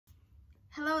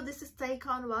Hello, this is Tei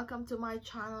Konz. Welcome to my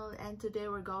channel, and today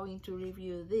we're going to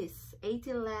review this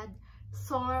 80 LED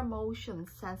solar motion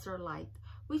sensor light,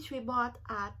 which we bought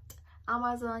at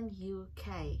Amazon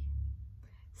UK.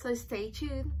 So stay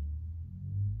tuned.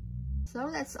 So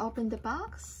let's open the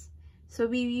box. So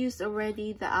we used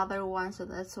already the other one, so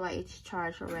that's why it's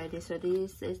charged already. So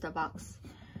this is the box.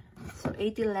 So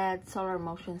 80 LED solar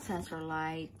motion sensor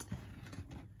light,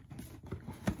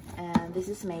 and this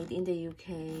is made in the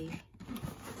UK.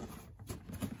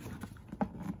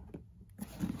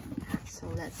 So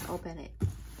let's open it.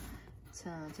 So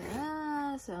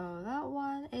that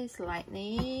one is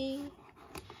lightning,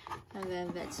 and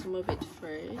then let's remove it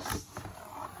first.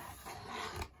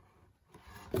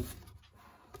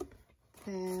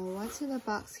 Then what's in the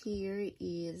box here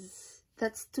is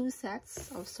that's 2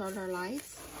 sets of solar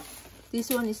lights.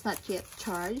 This one is not yet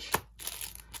charged.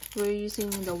 We're using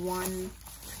the one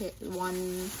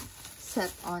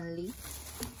set only.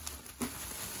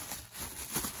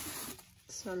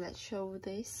 So let's show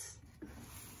this.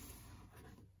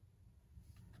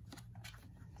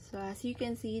 So as you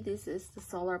can see, this is the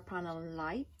solar panel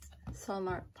light,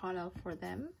 solar panel for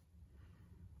them.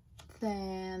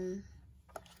 Then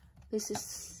this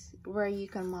is where you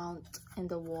can mount in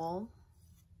the wall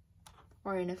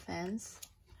or in a fence.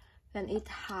 Then it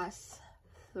has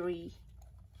 3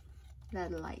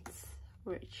 LED lights,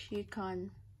 which you can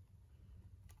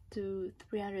do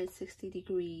 360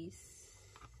 degrees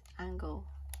angle.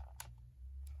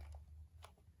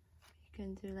 You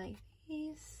can do like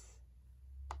this,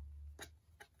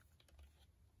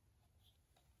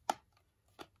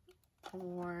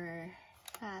 or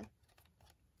that,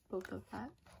 both of that.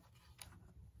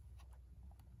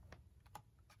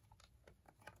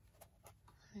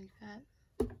 Like that.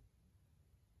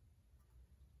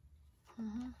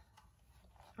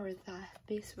 Or that,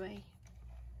 this way.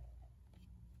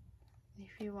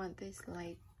 If you want this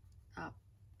light up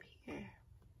here.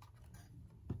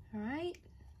 Alright.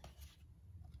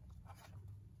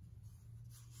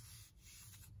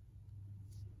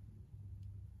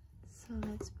 So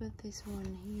let's put this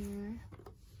one here.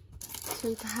 So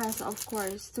it has, of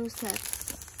course, 2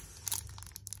 sets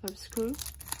of screws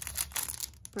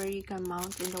where you can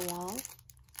mount in the wall.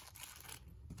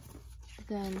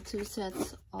 Then 2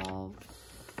 sets of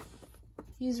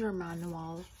user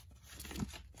manual.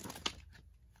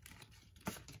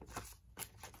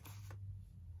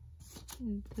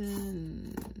 And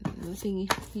then nothing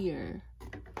here.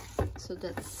 So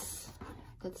that's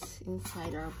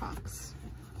inside our box.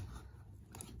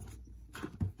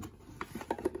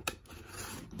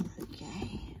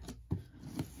 Okay.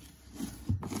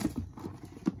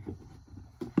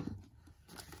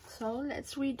 So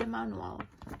let's read the manual.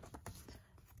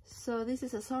 So this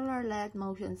is a solar LED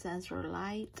motion sensor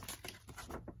light.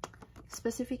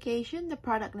 Specification: the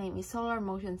product name is solar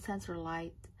motion sensor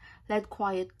light. LED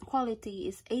quality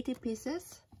is 80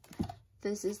 pieces.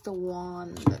 This is the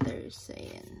one that they're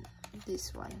saying.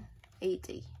 This one,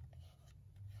 80.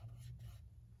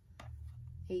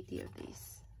 80 of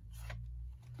these.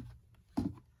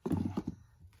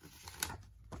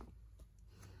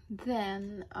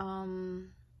 Then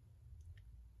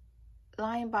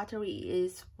line battery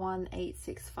is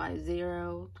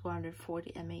 18650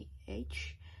 240 mAh.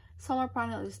 Solar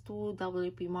panel is 2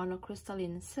 WP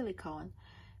monocrystalline silicone.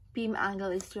 Beam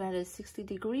angle is 360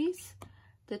 degrees.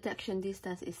 Detection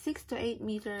distance is 6 to 8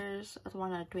 meters at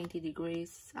 120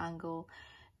 degrees angle.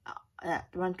 At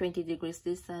 120 degrees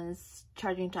distance.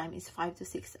 Charging time is 5 to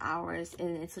 6 hours,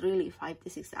 and it's really 5 to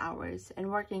 6 hours. And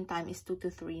working time is 2 to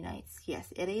 3 nights.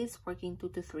 Yes, it is working 2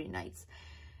 to 3 nights.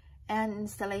 And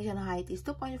installation height is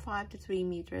 2.5 to 3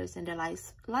 meters, and the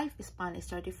lifespan is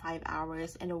 35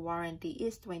 hours, and the warranty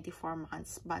is 24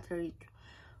 months, battery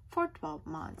for 12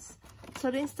 months.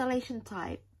 So the installation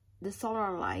type, the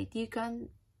solar light, you can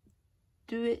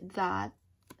do it that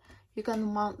you can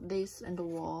mount this on the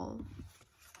wall.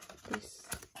 This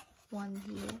one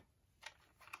here,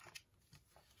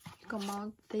 you can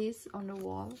mount this on the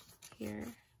wall here.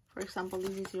 For example,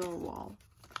 this is your wall.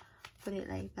 Put it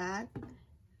like that.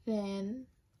 Then,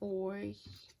 or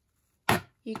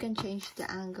you can change the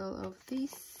angle of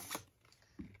this.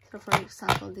 So for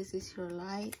example, this is your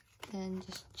light, then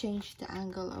just change the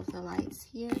angle of the lights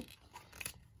here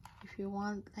if you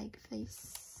want, like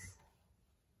this.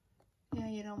 Yeah,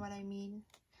 you know what I mean.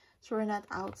 So we're not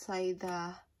outside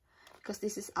the, because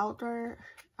this is outer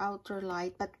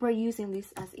light, but we're using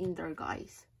this as indoor,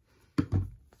 guys.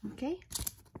 Okay.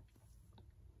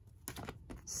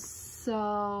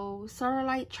 So solar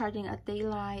light charging at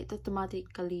daylight,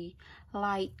 automatically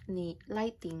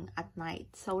lighting at night.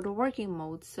 So the working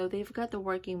modes, so they've got the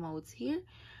working modes here.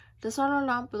 the solar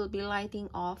lamp will be lighting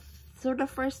off. So the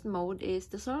first mode is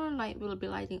the solar light will be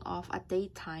lighting off at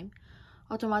daytime,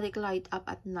 automatic light up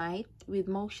at night with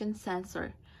motion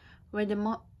sensor. When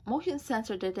the motion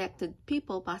sensor detected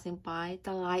people passing by,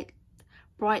 the light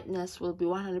brightness will be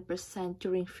 100%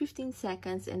 during 15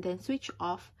 seconds and then switch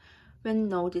off when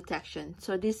no detection.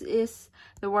 So this is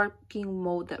the working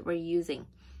mode that we're using.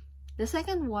 The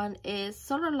second one is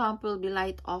solar lamp will be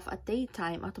light off at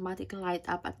daytime, automatic light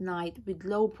up at night with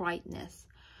low brightness.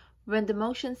 When the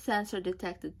motion sensor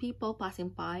detected people passing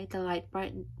by, the light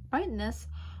brightness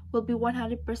will be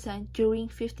 100% during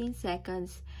 15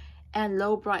 seconds and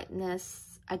low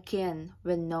brightness again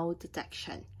when no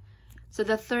detection. So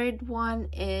the third one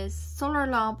is solar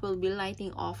lamp will be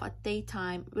lighting off at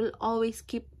daytime, will always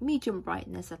keep medium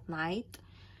brightness at night.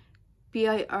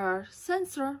 PIR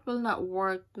sensor will not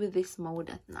work with this mode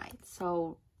at night.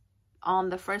 So on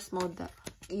the first mode,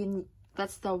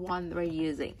 that's the one we're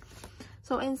using.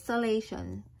 So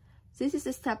installation. This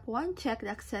is step 1. Check the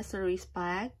accessories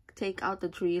bag. Take out the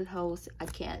drill hose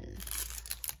again.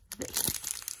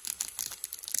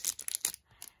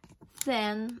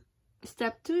 Then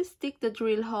step 2, stick the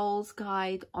drill holes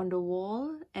guide on the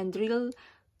wall and drill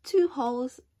 2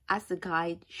 holes as the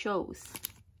guide shows.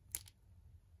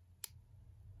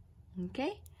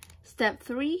 Okay. Step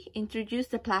 3, introduce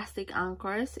the plastic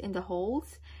anchors in the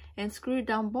holes and screw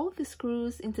down both the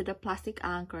screws into the plastic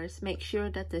anchors. Make sure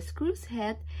that the screw's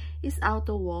head is out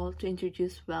the wall to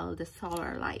introduce well the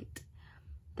solar light.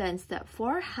 Then step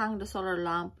 4, hang the solar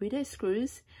lamp with the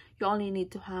screws. You only need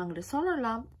to hang the solar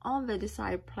lamp on the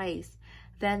desired place.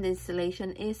 Then the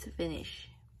installation is finished.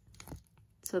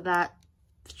 So that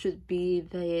should be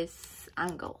this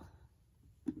angle.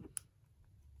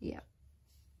 Yeah.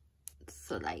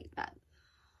 So like that.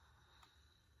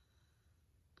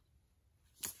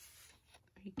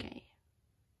 Okay.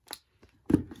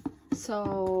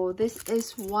 So this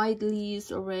is widely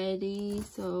used already.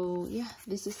 So yeah,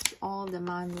 this is all the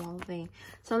manual thing.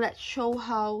 So let's show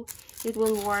how it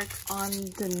will work on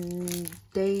the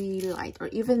daylight, or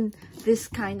even this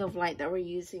kind of light that we're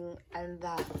using in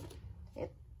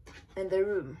the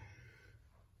room.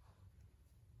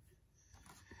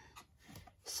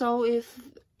 So if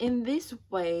in this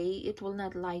way it will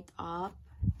not light up,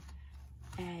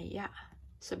 yeah,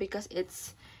 so because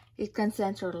it can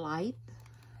censor light.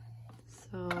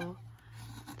 So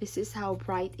this is how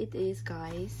bright it is,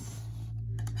 guys.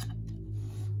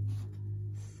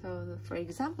 So for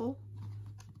example,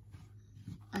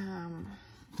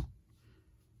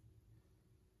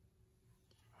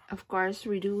 of course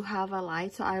we do have a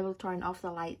light, so I will turn off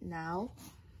the light now.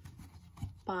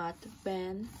 But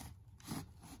when,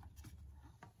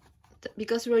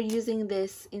 because we're using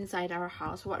this inside our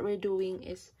house, what we're doing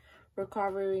is we're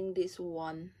covering this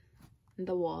one in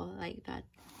the wall like that,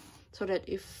 so that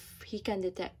if he can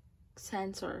detect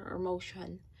sensor or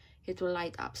motion, it will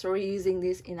light up. So we're using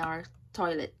this in our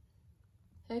toilet.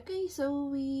 Okay, so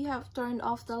we have turned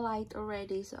off the light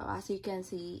already. So as you can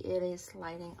see, it is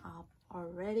lighting up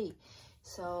already.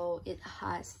 So it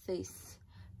has these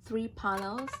 3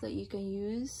 panels that you can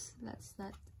use. Let's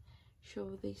not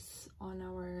show this on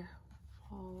our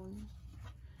phone.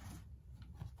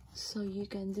 So you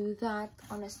can do that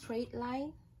on a straight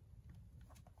line,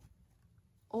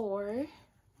 or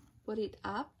put it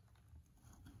up,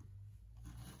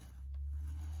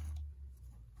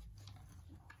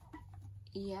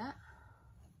 yeah,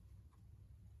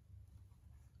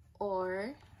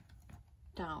 or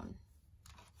down.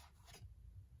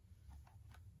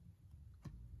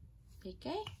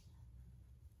 Okay,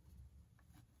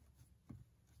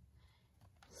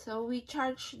 so we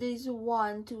charged this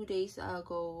one 2 days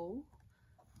ago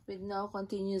with no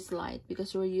continuous light,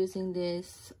 because we're using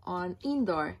this on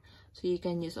indoor. So you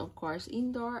can use, of course,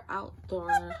 indoor, outdoor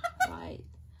light.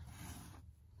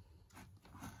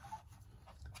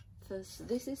 So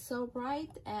this is so bright.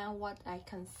 And what I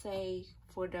can say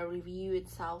for the review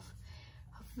itself,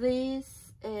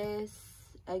 this is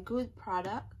a good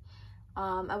product.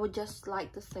 I would just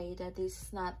like to say that this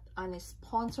is not a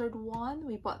sponsored one.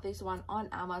 We bought this one on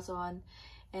Amazon,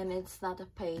 and it's not a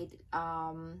paid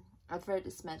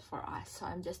advertisement for us. So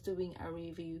I'm just doing a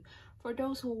review for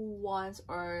those who want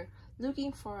or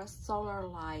looking for a solar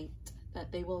light that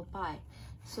they will buy.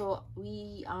 So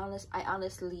I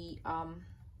honestly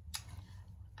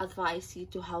advise you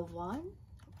to have one,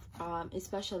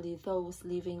 especially those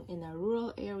living in a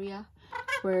rural area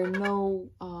where no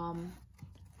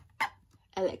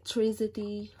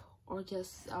electricity, or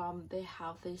just they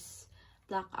have this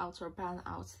blackouts or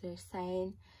brownouts, they're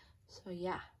saying. So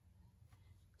yeah,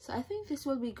 so I think this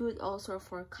will be good also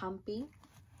for camping,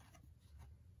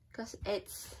 because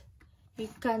it's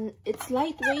It's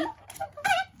lightweight.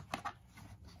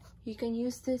 You can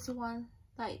use this one,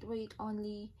 lightweight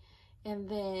only, and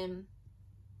then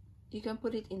you can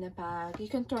put it in a bag. You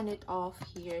can turn it off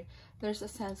here. There's a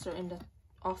sensor in the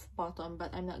off button,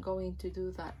 but I'm not going to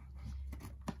do that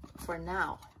for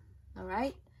now. All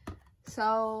right,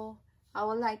 so I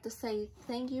would like to say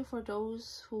thank you for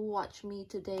those who watched me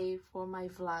today for my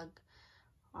vlog,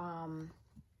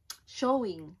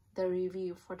 showing the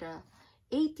review for the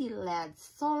 80 LED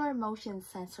solar motion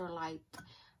sensor light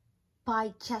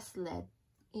by Just LED,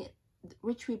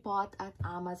 which we bought at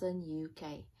Amazon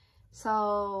UK.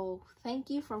 So thank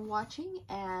you for watching,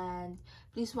 and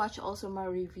please watch also my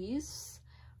reviews,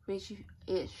 which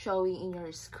is showing in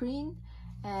your screen.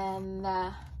 And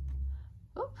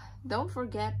don't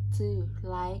forget to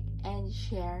like and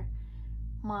share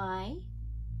my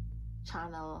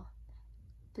channel.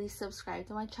 Please subscribe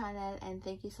to my channel, and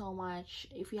thank you so much.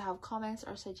 If you have comments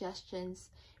or suggestions,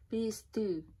 please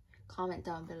do comment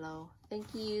down below.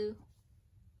 Thank you.